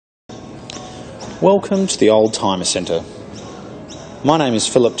Welcome to the Oldtimer Centre. My name is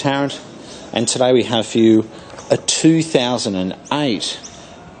Philip Tarrant, and today we have for you a 2008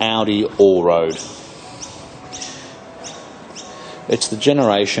 Audi Allroad. It's the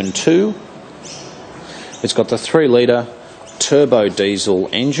Generation 2. It's got the 3-litre turbo diesel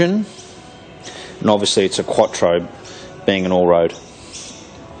engine, and obviously it's a Quattro, being an Allroad.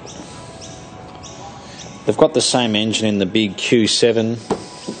 They've got the same engine in the big Q7,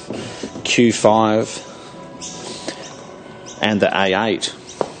 Q5 and the A8.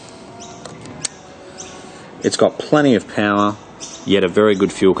 It's got plenty of power, yet a very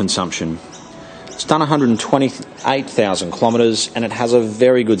good fuel consumption. It's done 128,000 kilometres and it has a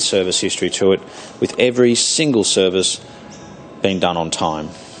very good service history to it, with every single service being done on time.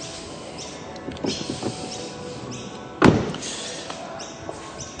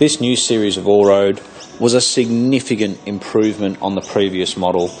 This new series of Allroad was a significant improvement on the previous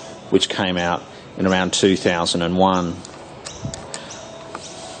model, which came out in around 2001.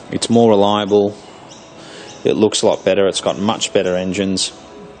 It's more reliable, it looks a lot better, it's got much better engines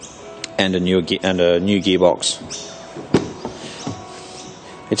and a new gearbox.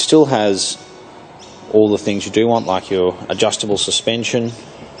 It still has all the things you do want, like your adjustable suspension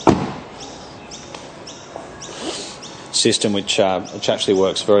system, which actually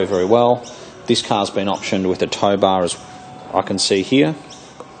works very, very well. This car's been optioned with a tow bar, as I can see here.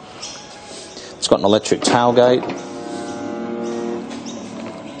 It's got an electric tailgate.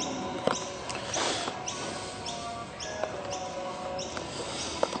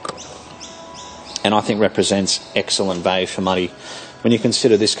 And I think represents excellent value for money when you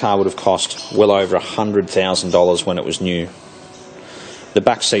consider this car would have cost well over $100,000 when it was new. The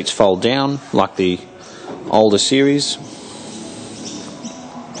back seats fold down like the older series.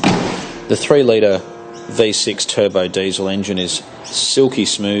 The 3-litre V6 turbo diesel engine is silky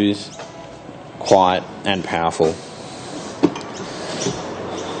smooth, quiet and powerful.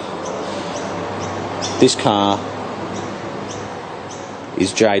 This car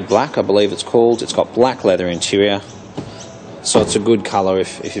is jade black, I believe it's called. It's got black leather interior, so it's a good colour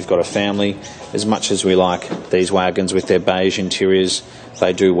if you've got a family. As much as we like these wagons with their beige interiors,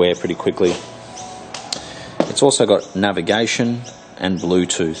 they do wear pretty quickly. It's also got navigation and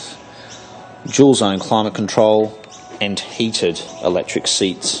Bluetooth, dual zone climate control and heated electric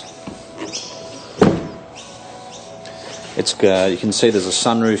seats. It's you can see there's a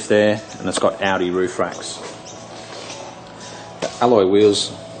sunroof there, and it's got Audi roof racks. The alloy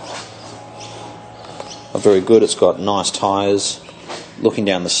wheels are very good. It's got nice tyres. Looking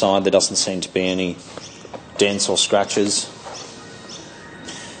down the side, there doesn't seem to be any dents or scratches.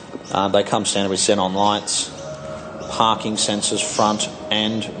 They come standard with xenon lights, parking sensors front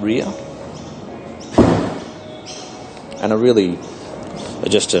and rear, and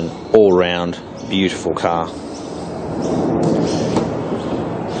just an all-round beautiful car.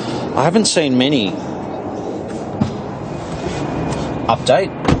 I haven't seen many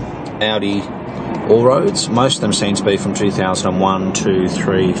update Audi Allroads. Most of them seem to be from 2001, 2,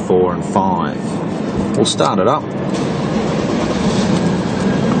 3, 4 and 5. We'll start it up.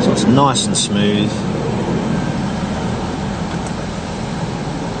 So it's nice and smooth.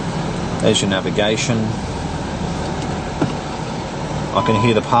 There's your navigation. I can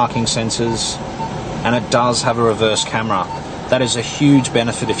hear the parking sensors, and it does have a reverse camera. That is a huge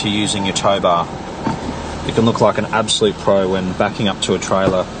benefit if you're using your tow bar. You can look like an absolute pro when backing up to a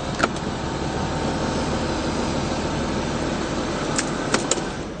trailer.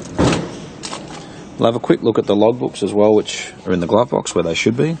 We'll have a quick look at the logbooks as well, which are in the glove box where they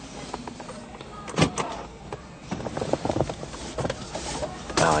should be.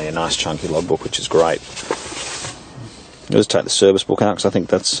 Oh yeah, nice chunky logbook, which is great. I'll just take the service book out because I think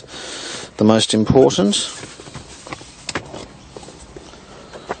that's the most important.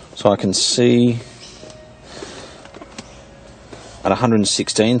 So I can see at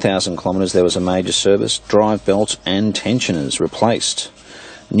 116,000 kilometres there was a major service. Drive belt and tensioners replaced.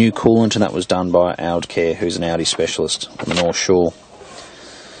 New coolant, and that was done by Audi, who's an Audi specialist on the North Shore.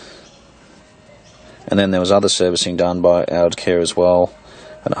 And then there was other servicing done by Audi as well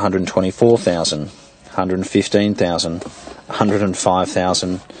at 124,000, 115,000,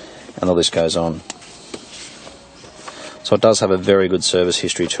 105,000, and the list goes on. So it does have a very good service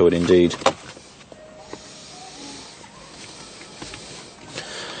history to it indeed.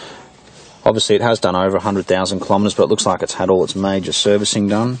 Obviously it has done over 100,000 kilometres, but it looks like it's had all its major servicing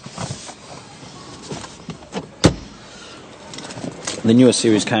done. The newer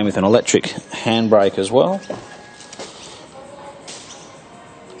series came with an electric handbrake as well.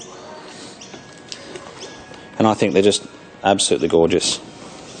 And I think they're just absolutely gorgeous.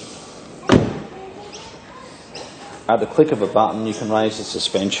 At the click of a button, you can raise the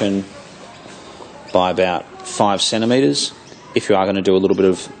suspension by about 5 centimetres if you are going to do a little bit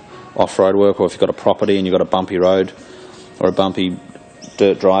of off-road work, or if you've got a property and you've got a bumpy road or a bumpy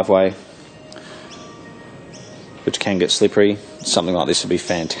dirt driveway which can get slippery. Something like this would be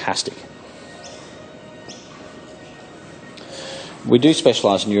fantastic. We do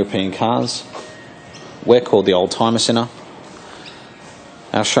specialise in European cars. We're called the Oldtimer Centre.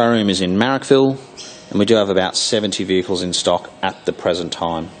 Our showroom is in Marrickville, and we do have about 70 vehicles in stock at the present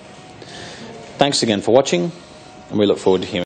time. Thanks again for watching, and we look forward to hearing